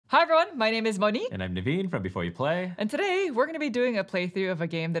Hi everyone, my name is Moni. And I'm Naveen from Before You Play. And today we're going to be doing a playthrough of a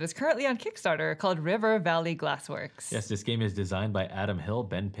game that is currently on Kickstarter called Valley Glassworks. Yes, this game is designed by Adam Hill,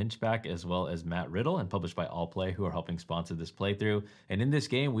 Ben Pinchback, as well as Matt Riddle, and published by Allplay, who are helping sponsor this playthrough. And in this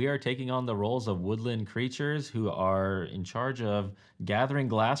game, we are taking on the roles of woodland creatures who are in charge of gathering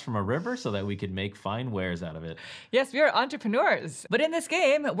glass from a river so that we can make fine wares out of it. Yes, we are entrepreneurs. But in this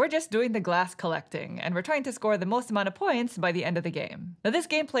game, we're just doing the glass collecting, and we're trying to score the most amount of points by the end of the game. Now this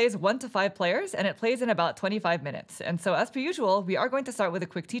game plays 1 to 5 players, and it plays in about 25 minutes. And so as per usual, we are going to start with a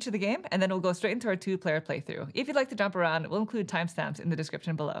quick teach of the game, and then we'll go straight into our 2-player playthrough. If you'd like to jump around, we'll include timestamps in the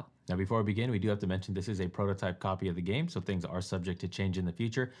description below. Now before we begin, we do have to mention this is a prototype copy of the game, so things are subject to change in the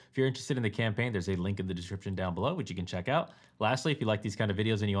future. If you're interested in the campaign, there's a link in the description down below, which you can check out. Lastly, if you like these kind of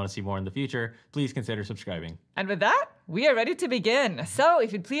videos and you want to see more in the future, please consider subscribing. And with that, we are ready to begin. So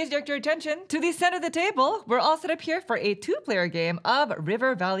if you'd please direct your attention to the center of the table, we're all set up here for a 2-player game of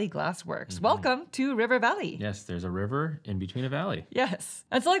Valley Glassworks. Welcome to River Valley. Yes, there's a river in between a valley. Yes.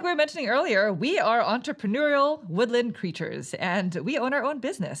 And so like we were mentioning earlier, we are entrepreneurial woodland creatures and we own our own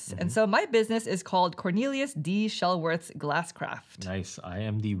business. And so my business is called Cornelius D. Shellworth's Glasscraft. Nice. I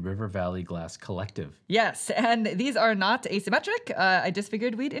am the River Valley Glass Collective. Yes, and these are not asymmetric. I just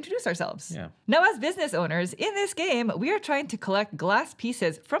figured we'd introduce ourselves. Yeah. Now as business owners, in this game, we are trying to collect glass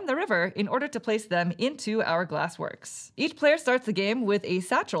pieces from the river in order to place them into our glassworks. Each player starts the game with a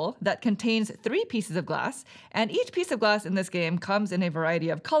satchel that contains 3 pieces of glass, and each piece of glass in this game comes in a variety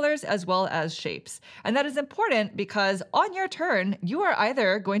of colors as well as shapes. And that is important because on your turn, you are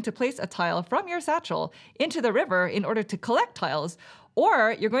either going to place a tile from your satchel into the river in order to collect tiles,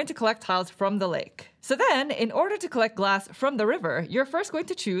 or you're going to collect tiles from the lake. So then, in order to collect glass from the river, you're first going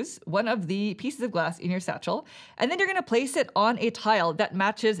to choose one of the pieces of glass in your satchel, and then you're going to place it on a tile that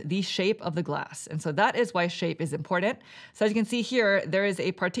matches the shape of the glass. And so that is why shape is important. So as you can see here, there is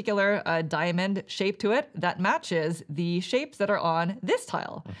a particular diamond shape to it that matches the shapes that are on this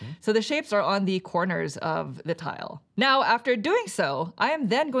tile. So the shapes are on the corners of the tile. Now, after doing so, I am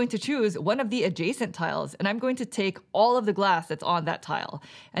then going to choose one of the adjacent tiles, and I'm going to take all of the glass that's on that tile.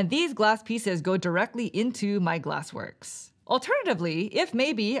 And these glass pieces go directly into my glassworks. Alternatively, if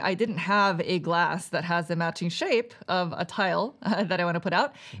maybe I didn't have a glass that has the matching shape of a tile that I want to put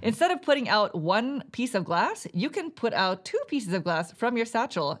out, instead of putting out 1 piece of glass, you can put out 2 pieces of glass from your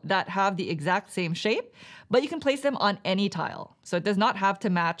satchel that have the exact same shape, but you can place them on any tile. So it does not have to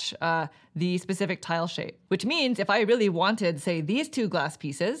match the specific tile shape, which means if I really wanted, say, these 2 glass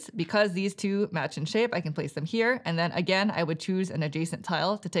pieces, because these 2 match in shape, I can place them here. And then again, I would choose an adjacent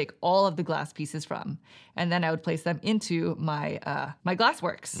tile to take all of the glass pieces from. And then I would place them into my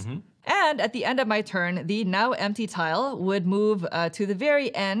glassworks. And at the end of my turn, the now empty tile would move to the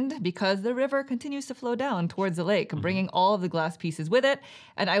very end because the river continues to flow down towards the lake, bringing all of the glass pieces with it.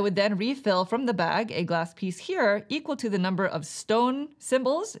 And I would then refill from the bag a glass piece here equal to the number of stone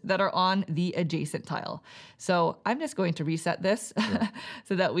symbols that are on the adjacent tile. So I'm just going to reset this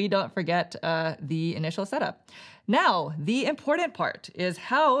so that we don't forget the initial setup. Now, the important part is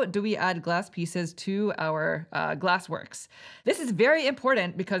how do we add glass pieces to our glassworks? This is very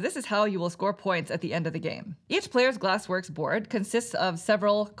important because this is how you will score points at the end of the game. Each player's glassworks board consists of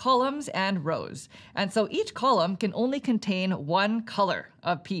several columns and rows. And so each column can only contain 1 color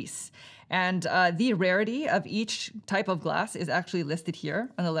of piece. And the rarity of each type of glass is actually listed here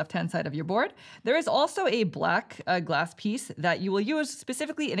on the left-hand side of your board. There is also a black glass piece that you will use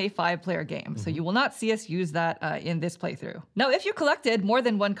specifically in a 5-player game. So you will not see us use that in this playthrough. Now, if you collected more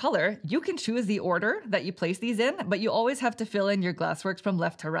than 1 color, you can choose the order that you place these in, but you always have to fill in your glassworks from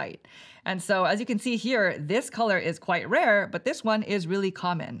left to right. And so as you can see here, this color is quite rare, but this one is really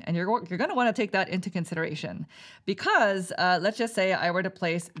common. And you're going to want to take that into consideration because let's just say I were to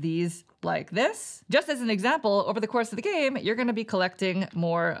place these like this. Just as an example, over the course of the game, you're going to be collecting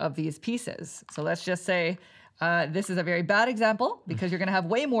more of these pieces. So let's just say this is a very bad example because you're going to have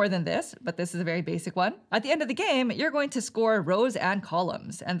way more than this, but this is a very basic one. At the end of the game, you're going to score rows and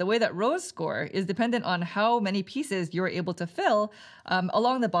columns. And the way that rows score is dependent on how many pieces you're able to fill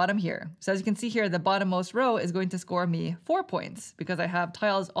along the bottom here. So as you can see here, the bottommost row is going to score me 4 points because I have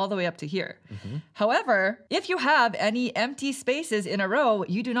tiles all the way up to here. However, if you have any empty spaces in a row,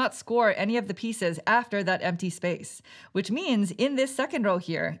 you do not score any of the pieces after that empty space, which means in this second row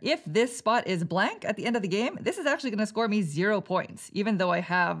here, if this spot is blank at the end of the game, this is actually going to score me 0 points, even though I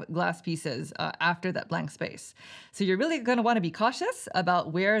have glass pieces after that blank space. So you're really going to want to be cautious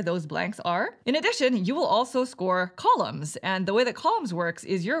about where those blanks are. In addition, you will also score columns. And the way that columns works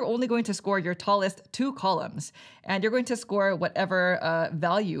is you're only going to score your tallest 2 columns. And you're going to score whatever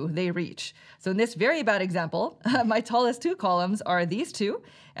value they reach. So in this very bad example, my tallest 2 columns are these 2.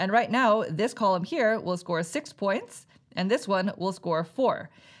 And right now, this column here will score 6 points. And this one will score 4.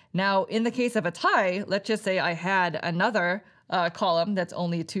 Now, in the case of a tie, let's just say I had another column that's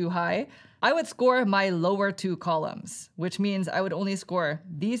only 2 high. I would score my lower 2 columns, which means I would only score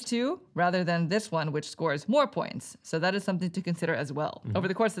these 2 rather than this one, which scores more points. So that is something to consider as well. Over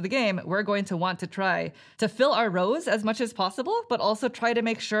the course of the game, we're going to want to try to fill our rows as much as possible, but also try to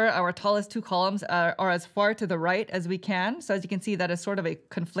make sure our tallest 2 columns are as far to the right as we can. So as you can see, that is sort of a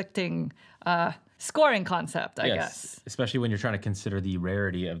conflicting scoring concept, I guess. Especially when you're trying to consider the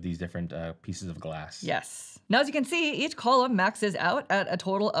rarity of these different pieces of glass. Yes. Now, as you can see, each column maxes out at a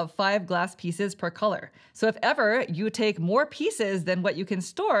total of 5 glass pieces per color. So if ever you take more pieces than what you can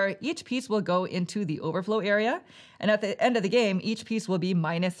store, each piece will go into the overflow area. And at the end of the game, each piece will be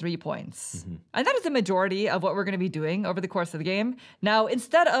minus 3 points. And that is the majority of what we're going to be doing over the course of the game. Now,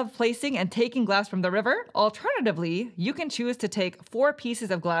 instead of placing and taking glass from the river, alternatively, you can choose to take 4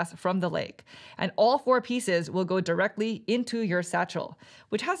 pieces of glass from the lake. And all 4 pieces will go directly into your satchel,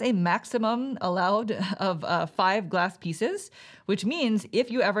 which has a maximum allowed of 5 glass pieces, which means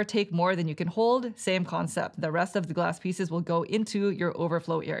if you ever take more than you can hold, same concept. The rest of the glass pieces will go into your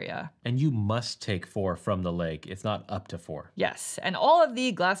overflow area. And you must take 4 from the lake. It's not up to 4. Yes, and all of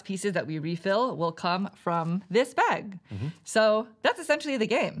the glass pieces that we refill will come from this bag. So that's essentially the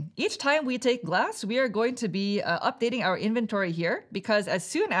game. Each time we take glass, we are going to be updating our inventory here, because as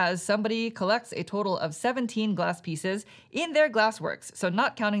soon as somebody collects a total of 17 glass pieces in their glassworks, so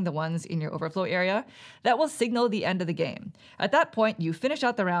not counting the ones in your overflow area, that will signal the end of the game. At that point, you finish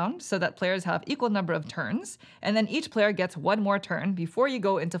out the round so that players have equal number of turns, and then each player gets 1 more turn before you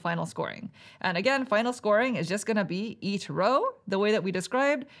go into final scoring. And again, final scoring is just going to be each row, the way that we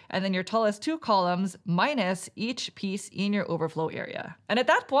described, and then your tallest 2 columns minus each piece in your overflow area. And at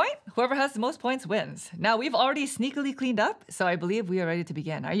that point, whoever has the most points wins. Now, we've already sneakily cleaned up, so I believe we are ready to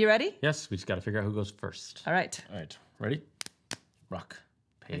begin. Are you ready? Yes, we just got to figure out who goes first. All right. All right, ready? Rock,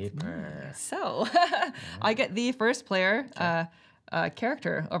 paper. So, I get the first player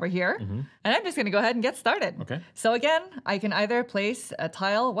character over here, and I'm just going to go ahead and get started. Okay. So again, I can either place a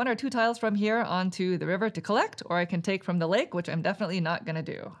tile, 1 or 2 tiles from here onto the river to collect, or I can take from the lake, which I'm definitely not going to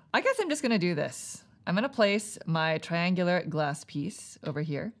do. I guess I'm just going to do this. I'm going to place my triangular glass piece over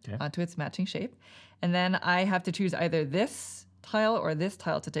here onto its matching shape, and then I have to choose either this tile or this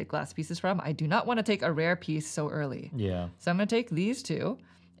tile to take glass pieces from. I do not want to take a rare piece so early. Yeah. So I'm going to take these 2,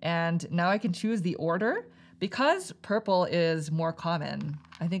 and now I can choose the order. Because purple is more common,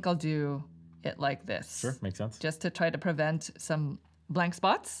 I think I'll do it like this. Sure, makes sense. Just to try to prevent some blank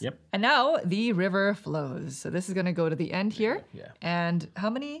spots. Yep. And now the river flows. So this is going to go to the end here. Yeah. And how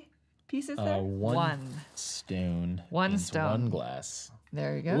many pieces there? One stone. One into stone. 1 glass.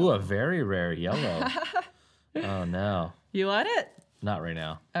 There you go. Ooh, a very rare yellow. Oh, no. You want it? Not right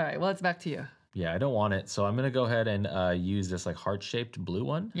now. All right, well, it's back to you. Yeah, I don't want it. So I'm going to go ahead and use this like heart-shaped blue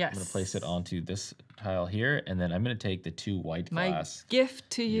one. Yes. I'm going to place it onto this tile here, and then I'm going to take the 2 white glass. My gift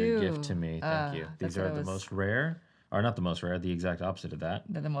to you. Your gift to me. Thank you. These are the most rare, or not the most rare, the exact opposite of that.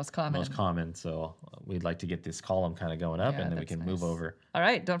 They're the most common. Most common. So we'd like to get this column kind of going up, Yeah, and then we can move over. All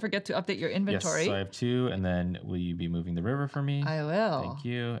right, don't forget to update your inventory. Yes, so I have 2, and then will you be moving the river for me? I will. Thank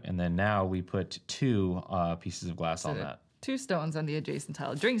you. And then now we put 2 pieces of glass on that. 2 stones on the adjacent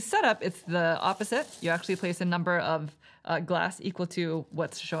tile. During setup, it's the opposite. You actually place a number of glass equal to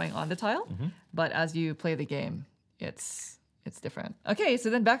what's showing on the tile. But as you play the game, it's different. Okay, so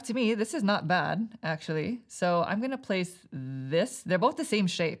then back to me. This is not bad, actually. So I'm going to place this. They're both the same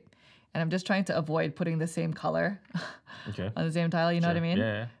shape. And I'm just trying to avoid putting the same color on the same tile, you know what I mean?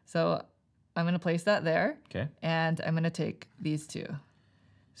 Yeah. So I'm going to place that there. Okay. And I'm going to take these 2.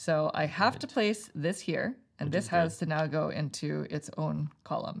 So I have to place this here. And this has to now go into its own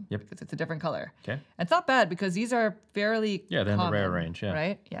column. Yep. Because it's a different color. Okay. And it's not bad because these are fairly Yeah, they're in the common, rare range, yeah.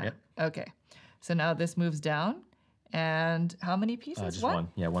 Right? Yeah. Yep. Okay. So now this moves down. And how many pieces? Just one.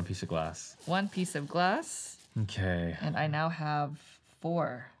 Yeah, 1 piece of glass. 1 piece of glass. Okay. And I now have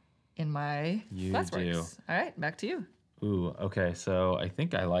 4 in my glassworks. do. All right, back to you. Ooh, okay. So I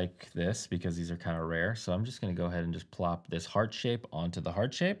think I like this because these are kind of rare. So I'm just going to go ahead and just plop this heart shape onto the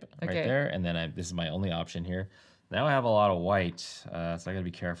heart shape right there. And then this is my only option here. Now I have a lot of white, so I got to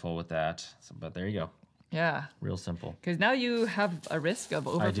be careful with that. So, but there you go. Yeah. Real simple. Because now you have a risk of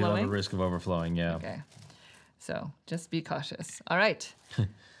overflowing. I do have a risk of overflowing, yeah. Okay. So just be cautious. All right.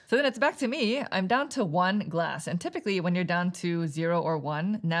 So then it's back to me. I'm down to 1 glass. And typically when you're down to 0 or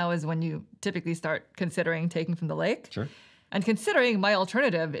 1, now is when you typically start considering taking from the lake. Sure. And considering my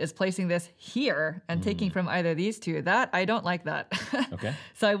alternative is placing this here and taking from either these two, that I don't like that. Okay.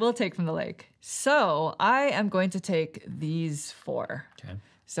 So I will take from the lake. So I am going to take these 4. Okay.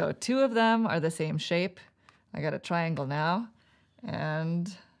 So 2 of them are the same shape. I got a triangle now.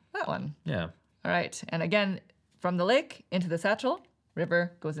 And that one. Yeah. All right. And again, from the lake into the satchel,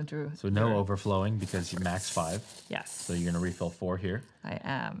 river goes into... So no overflowing because you're max 5. Yes. So you're going to refill 4 here. I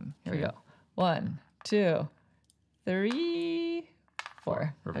am. Here we go. 1, 2, 3,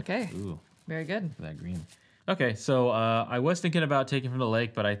 4. Perfect. Okay. Ooh, Very good. that green. Okay, so I was thinking about taking from the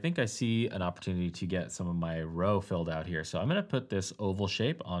lake, but I think I see an opportunity to get some of my row filled out here. So I'm going to put this oval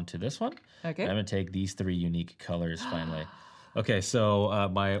shape onto this one. Okay. And I'm going to take these 3 unique colors finally. Okay, so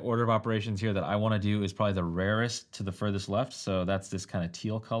my order of operations here that I want to do is probably the rarest to the furthest left. So that's this kind of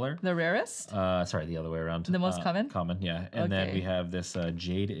teal color. The rarest? Sorry, the other way around. The most common? Common, yeah. And then Okay. we have this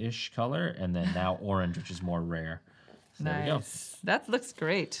jade-ish color, and then now orange, which is more rare. So there we go. Nice. That looks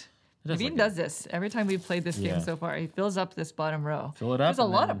great. does Naveen look does this every time we've played this game Yeah. so far. He fills up this bottom row. Fill it up There's a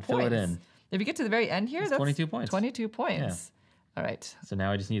and lot then of fill it points. in. If you get to the very end here, that's 22 points. 22 points. All right. So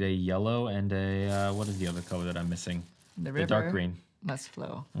now I just need a yellow and a, what is the other color that I'm missing? The The dark river green. must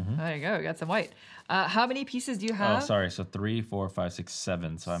flow. There you go. We got some white. How many pieces do you have? Oh, sorry. So 3, 4, 5, 6,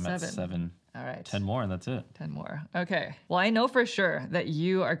 7. So I'm at 7. 7. All right. 10 more, and that's it. 10 more. Okay. Well, I know for sure that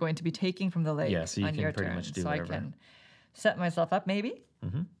you are going to be taking from the lake Yeah, so you on can your pretty turn. much do so whatever. I can set myself up maybe.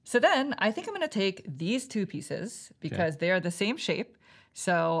 So then I think I'm going to take these 2 pieces because they are the same shape.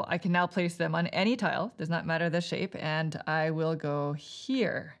 So I can now place them on any tile. Does not matter the shape. And I will go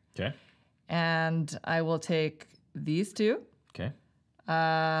here. Okay. And I will take these 2. Okay.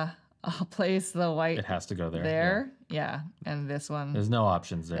 I'll place the white It has to go there. there. Yeah. And this one. There's no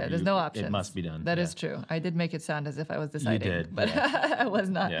options there. Yeah, there's no options. It must be done. That is true. I did make it sound as if I was deciding. did, But I was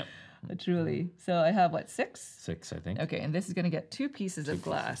not. Yeah. Truly. So I have what, 6? 6, I think. Okay, and this is going to get 2 pieces of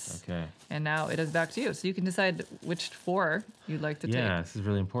glass. Okay. And now it is back to you. So you can decide which 4 you'd like to Yeah, take this is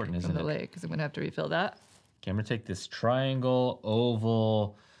really important, from isn't the it? lake, because I'm going to have to refill that. Okay, I'm going to take this triangle,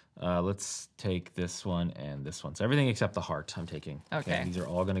 oval. Let's take this one and this one. So everything except the heart I'm taking. Okay. These are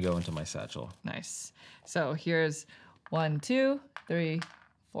all going to go into my satchel. Nice. So here's 1, 2, 3,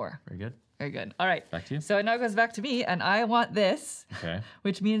 4. Very good. Very good. All right. Back to you. So now it goes back to me, and I want this, Okay.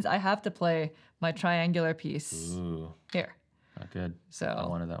 which means I have to play my triangular piece Ooh, here. not good. So I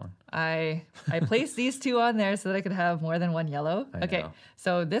wanted that one. I placed these 2 on there so that I could have more than 1 yellow. Okay. know.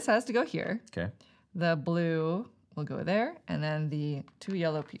 So this has to go here. Okay. The blue will go there, and then the 2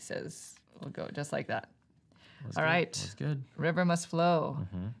 yellow pieces will go just like that. All right. That's good. River must flow.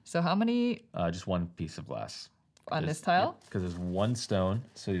 So how many Just 1 piece of glass. on this tile? Because there's 1 stone,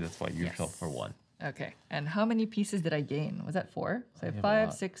 so that's why you fill for 1. Okay. And how many pieces did I gain? Was that 4? So I have have a 5,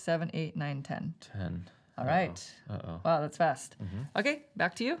 lot. 6, 7, 8, 9, 10. 10. All right. Uh-oh. Wow, that's fast. Okay,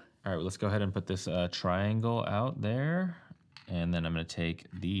 back to you. All right, well, let's go ahead and put this triangle out there. And then I'm going to take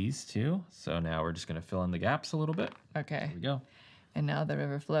these 2. So now we're just going to fill in the gaps a little bit. Okay. There we go. And now the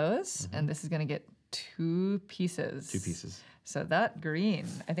river flows, and this is going to get 2 pieces. 2 pieces. So that green,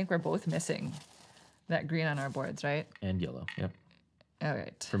 I think we're both missing that green on our boards, right? And yellow. Yep. All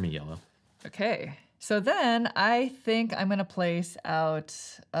right. For me, yellow. Okay. So then I think I'm going to place out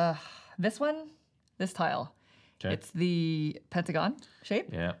this one, this tile. Okay. It's the pentagon shape.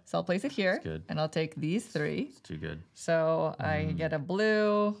 Yeah. So I'll place it here. That's good. And I'll take these 3. It's too good. So I get a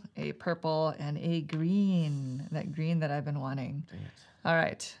blue, a purple, and a green. That green that I've been wanting. Dang it. All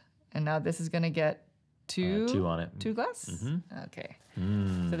right. And now this is going to get 2, 2 on it. 2 glass? Okay.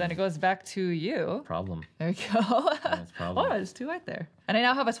 Mm, So then it goes back to you. problem. There we go. That's problem. Oh, there's 2 right there. And I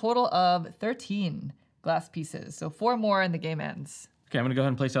now have a total of 13 glass pieces. So 4 more and the game ends. Okay, I'm going to go ahead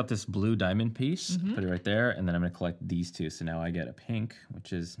and place out this blue diamond piece. Put it right there. And then I'm going to collect these 2. So now I get a pink,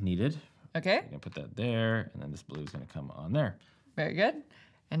 which is needed. Okay. I'm going to put that there. And then this blue is going to come on there. Very good.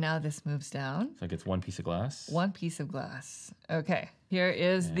 And now this moves down. So it gets 1 piece of glass. 1 piece of glass. Okay. Here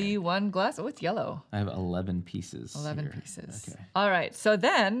is the 1 glass. Oh, it's yellow. I have 11 pieces. 11 here. pieces. Okay. All right. So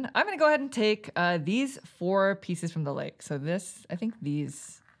then I'm going to go ahead and take these 4 pieces from the lake. So this, I think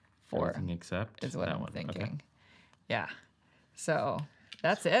these 4 Everything except is what that I'm one. thinking. Okay. Yeah. So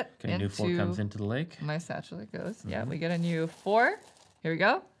that's it. Okay, new 4 comes into the lake. My satchel it goes. Yeah, we get a new 4. Here we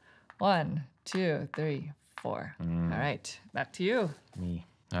go. 1, 2, 3, 4. All right. Back to you. Me.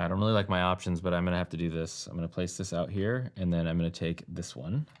 I don't really like my options, but I'm going to have to do this. I'm going to place this out here, and then I'm going to take this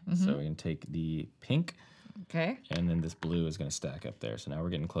one. So we can take the pink, Okay. And then this blue is going to stack up there. So now we're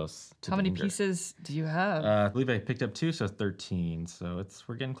getting close to How many danger. pieces do you have? I believe I picked up 2, so 13. So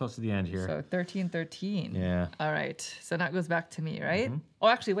we're getting close to the end here. So 13, 13. Yeah. All right. So now it goes back to me, right? Oh,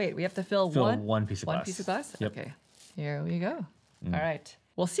 actually, wait. We have to fill one piece of glass. One piece of glass? Yep. Okay. Here we go. All right.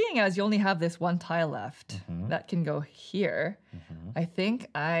 Well, seeing as you only have this one tile left, that can go here, I think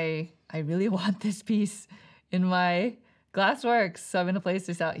I really want this piece in my Glassworks. So I'm going to place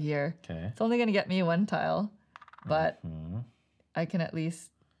this out here. Okay. It's only going to get me one tile, but I can at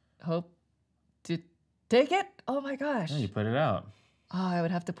least hope to take it. Oh my gosh. Yeah, you put it out. Oh, I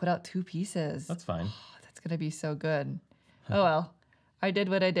would have to put out 2 pieces. That's fine. Oh, that's going to be so good. Oh well. I did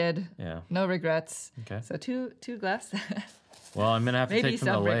what I did. Yeah. No regrets. Okay. So two glass. Well, I'm going to have to Maybe take from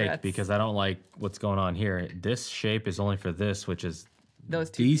the some lake regrets. because I don't like what's going on here. This shape is only for this, which is Those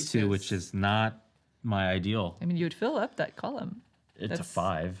 2 these 2, pieces. which is not my ideal. I mean, you would fill up that column. It's a That's-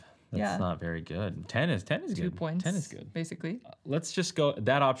 5. That's yeah. not very good. 10 is 2 good. points. 10 is good. Basically. Let's just go.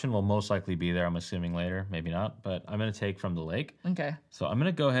 That option will most likely be there, I'm assuming later. Maybe not. But I'm going to take from the lake. Okay. So I'm going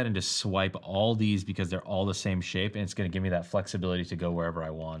to go ahead and just swipe all these because they're all the same shape. And it's going to give me that flexibility to go wherever I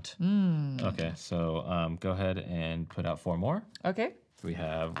want. Okay. So go ahead and put out 4 more. Okay. We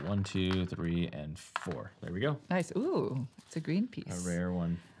have 1, 2, 3, and 4. There we go. Nice. Ooh, it's a green piece. A rare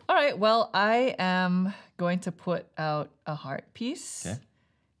one. All right. Well, I am going to put out a heart piece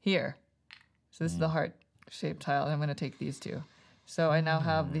here. So this is the heart-shaped tile. And I'm going to take these 2. So I now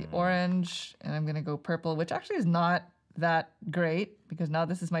have the orange, and I'm going to go purple, which actually is not that great because now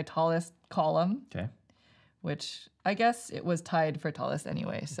this is my tallest column, Okay. which I guess it was tied for tallest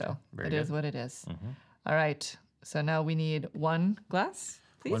anyway. So Very it is good. what it is. All right. So now we need 1 glass,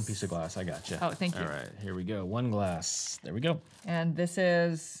 please. 1 piece of glass. I got you. Oh, thank you. All right. Here we go. 1 glass. There we go. And this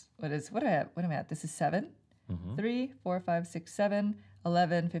is, what am I at? This is 7. 3, 4, 5, 6, 7,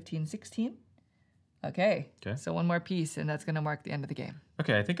 11, 15, 16. Okay. So 1 more piece, and that's going to mark the end of the game.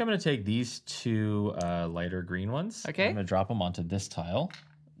 Okay, I think I'm going to take these 2 lighter green ones. Okay. I'm going to drop them onto this tile.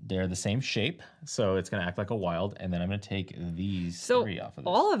 They're the same shape, so it's going to act like a wild. And then I'm going to take these 3 off of this.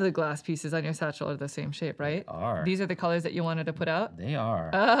 All of the glass pieces on your satchel are the same shape, right? They are. These are the colors that you wanted to put out? They are.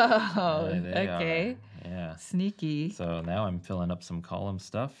 Oh, They okay. are. Yeah. Sneaky. So now I'm filling up some column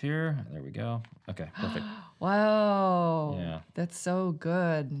stuff here. There we go. Okay, perfect. Wow. Yeah. That's so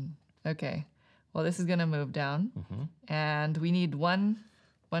good. Okay. Well, this is going to move down. And we need one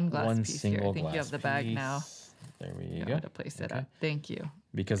glass One piece here. I single think you glass have the bag now. piece. There we I'm go. going to place it up. Thank you.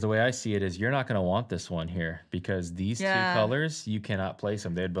 Because the way I see it is you're not going to want this one here because these 2 colors, you cannot place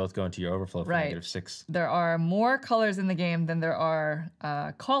them. They'd both go into your overflow for -6. There are more colors in the game than there are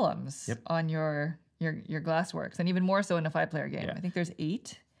columns on your Glassworks, and even more so in a 5-player game. Yeah. I think there's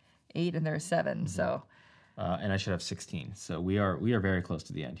 8, and there are 7. So, And I should have 16. So we are very close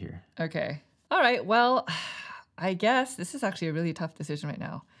to the end here. okay. All right. Well, I guess this is actually a really tough decision right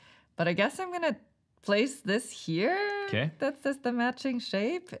now, but I guess I'm gonna place this here. Okay. That's just the matching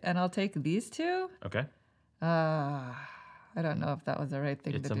shape, and I'll take these 2. Okay. I don't know if that was the right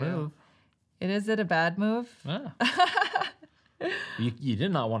thing It's to a do. move. Is it a bad move? Ah. you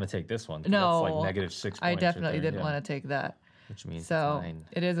did not want to take this one. No, That's like -6 points. I definitely right there, didn't want to take that. Which means So it's mine.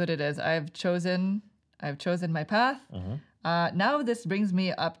 it is what it is. I've chosen my path. Now this brings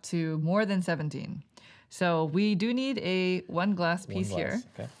me up to more than 17. So we do need a 1 glass piece here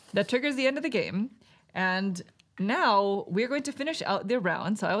Okay. that triggers the end of the game. And now we're going to finish out the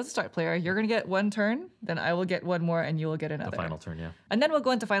round. So I was a start player. You're going to get 1 turn, then I will get 1 more, and you will get another. The final turn, yeah. And then we'll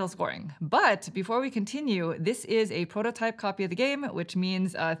go into final scoring. But before we continue, this is a prototype copy of the game, which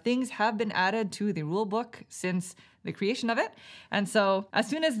means things have been added to the rulebook since the creation of it. And so as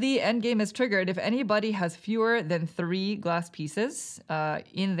soon as the end game is triggered, if anybody has fewer than 3 glass pieces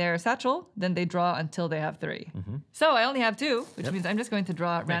in their satchel, then they draw until they have 3. So I only have 2, which means I'm just going to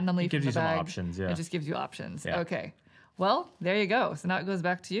draw randomly it gives from you the some bag. options, yeah. It just gives you options. Yeah. Okay. Well, there you go. So now it goes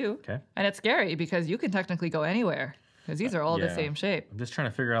back to you. Okay. And it's scary because you can technically go anywhere because these are all the Yeah. same shape. I'm just trying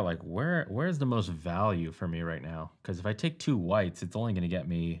to figure out like where's the most value for me right now? Because if I take 2 whites, it's only going to get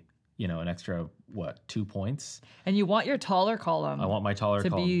me, an extra 2 points. And you want your taller column. I want my taller to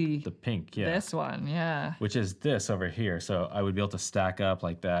column, be the pink, yeah. This one, yeah. Which is this over here. So I would be able to stack up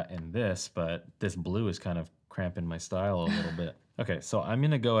like that and this, but this blue is kind of cramping my style a little bit. Okay, so I'm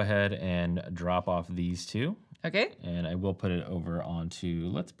going to go ahead and drop off these 2. Okay. And I will put it over onto,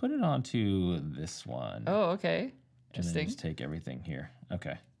 let's put it onto this one. Oh, okay. And Interesting. then just take everything here.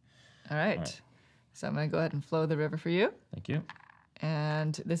 Okay, All right. So I'm going to go ahead and flow the river for you. thank you.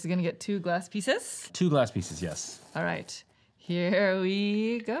 And this is going to get 2 glass pieces. 2 glass pieces, yes. All right. Here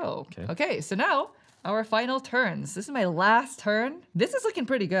we go. Okay. Okay, so now our final turns. This is my last turn. This is looking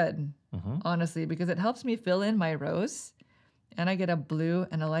pretty good, honestly, because it helps me fill in my rows. And I get a blue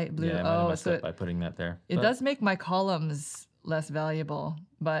and a light blue. Yeah, I might have messed up by putting that there. It does make my columns less valuable,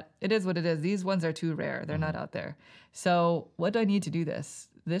 but it is what it is. These ones are too rare. They're not out there. So what do I need to do this?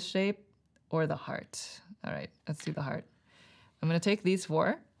 This shape or the heart? All right, let's do the heart. I'm going to take these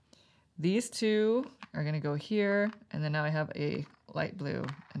 4. These 2 are going to go here, and then now I have a light blue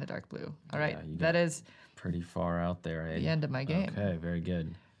and a dark blue. All right, that is pretty far out there. the end of my game. Okay, very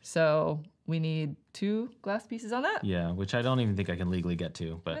good. So we need 2 glass pieces on that. Yeah, which I don't even think I can legally get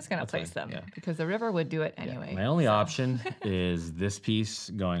to. But I'm just going to place them because the river would do it anyway. My only option is this piece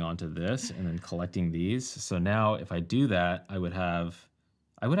going onto this and then collecting these. So now if I do that, I would have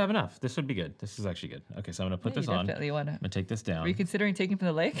enough. This would be good. This is actually good. Okay, so I'm going to put this on. Definitely want to. I'm going to take this down. Are you considering taking from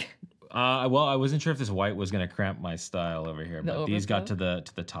the lake? Well, I wasn't sure if this white was going to cramp my style over here, but these got to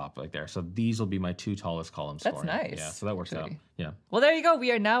the top like there. So these will be my 2 tallest columns. That's nice. Yeah, so that works out. Yeah. Well, there you go.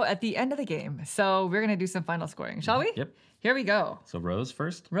 We are now at the end of the game. So we're going to do some final scoring, shall we? Yep. Here we go. So rows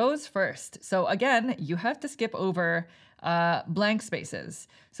first? Rows first. So again, you have to skip over blank spaces.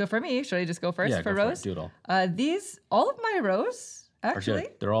 So for me, should I just go first for rows? Do it all. All of my rows, actually,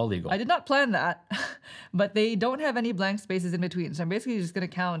 they're all legal. I did not plan that, but they don't have any blank spaces in between. So I'm basically just going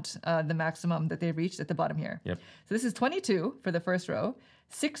to count the maximum that they've reached at the bottom here. Yep. So this is 22 for the first row,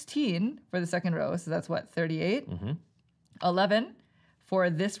 16 for the second row. So that's what, 38? 11 for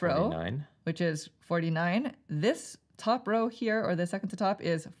this row, 49. which is 49. This top row here, or the second to top,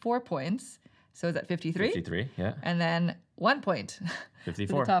 is 4 points. So is that 53? 53, yeah. And then 1 point.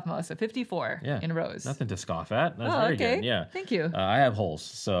 54. To the topmost, so 54 in rows. Nothing to scoff at. That's very good. Yeah. Thank you. I have holes.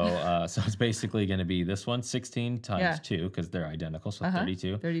 So so it's basically going to be this one, 16 times 2, because they're identical, so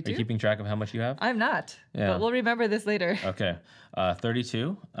 32. 32. Are you keeping track of how much you have? I'm not, but we'll remember this later. Okay.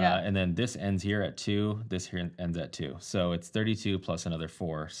 32. And then this ends here at 2. This here ends at 2. So it's 32 plus another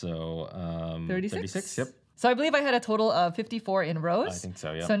 4. So 36? Yep. So I believe I had a total of 54 in rows. I think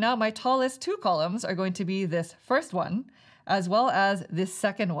so, yeah. So now my tallest 2 columns are going to be this first one, as well as this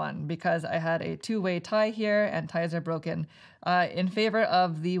second one, because I had a 2-way tie here, and ties are broken in favor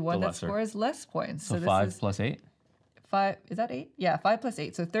of the one that scores less points. So 5 plus 8? 5, is that 8? Yeah, 5 plus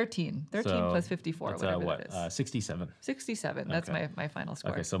 8, so 13. 13 plus 54, that's, whatever that is. 67. 67, that's my final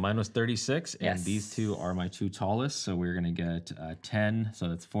score. Okay, so mine was 36, and these 2 are my 2 tallest, so we're going to get 10, so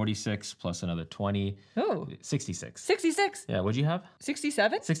that's 46 plus another 20. Oh. 66. 66? Yeah, what'd you have?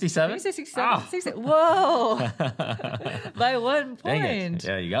 67? 67? Did you say 67? 67. Whoa! By 1 point. Dang it.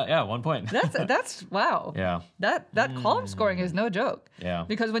 Yeah, you got 1 point. That's wow. Yeah. That column scoring is no joke. Yeah.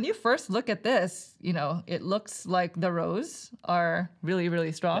 Because when you first look at this, it looks like the rows are really,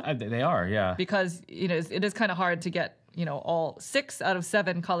 really strong. They are, yeah. Because it is kind of hard to get all 6 out of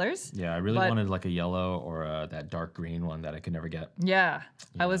 7 colors. Yeah, I really wanted like a yellow or that dark green one that I could never get. Yeah.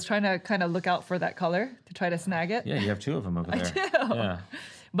 I was trying to kind of look out for that color to try to snag it. Yeah, you have 2 of them over there. I do. Yeah.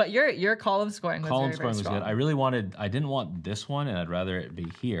 But your column scoring was very scoring was good. I didn't want this one, and I'd rather it be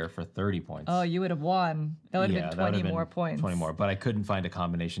here for 30 points. Oh, you would have won. That would have been 20 more points. 20 more, but I couldn't find a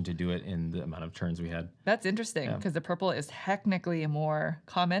combination to do it in the amount of turns we had. That's interesting, because the purple is technically more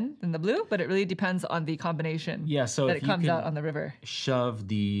common than the blue, but it really depends on the combination so that it comes out on the river. Shove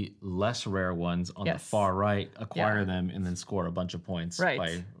the less rare ones on the far right, acquire them, and then score a bunch of points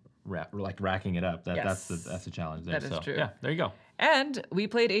by racking it up. That's the challenge there. That is true. Yeah, there you go. And we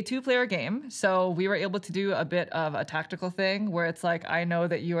played a 2-player game, so we were able to do a bit of a tactical thing where it's like, I know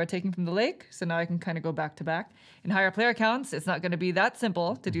that you are taking from the lake, so now I can kind of go back to back. In higher player counts, it's not going to be that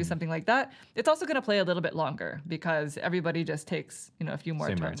simple to do something like that. It's also going to play a little bit longer because everybody just takes, a few more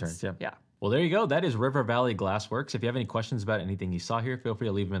turns. Yeah. Well, there you go. That is River Valley Glassworks. If you have any questions about anything you saw here, feel free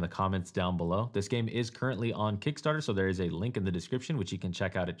to leave them in the comments down below. This game is currently on Kickstarter, so there is a link in the description, which you can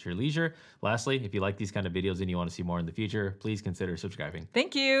check out at your leisure. Lastly, if you like these kind of videos and you want to see more in the future, please consider subscribing.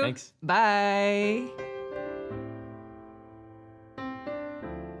 Thank you. Thanks. Bye.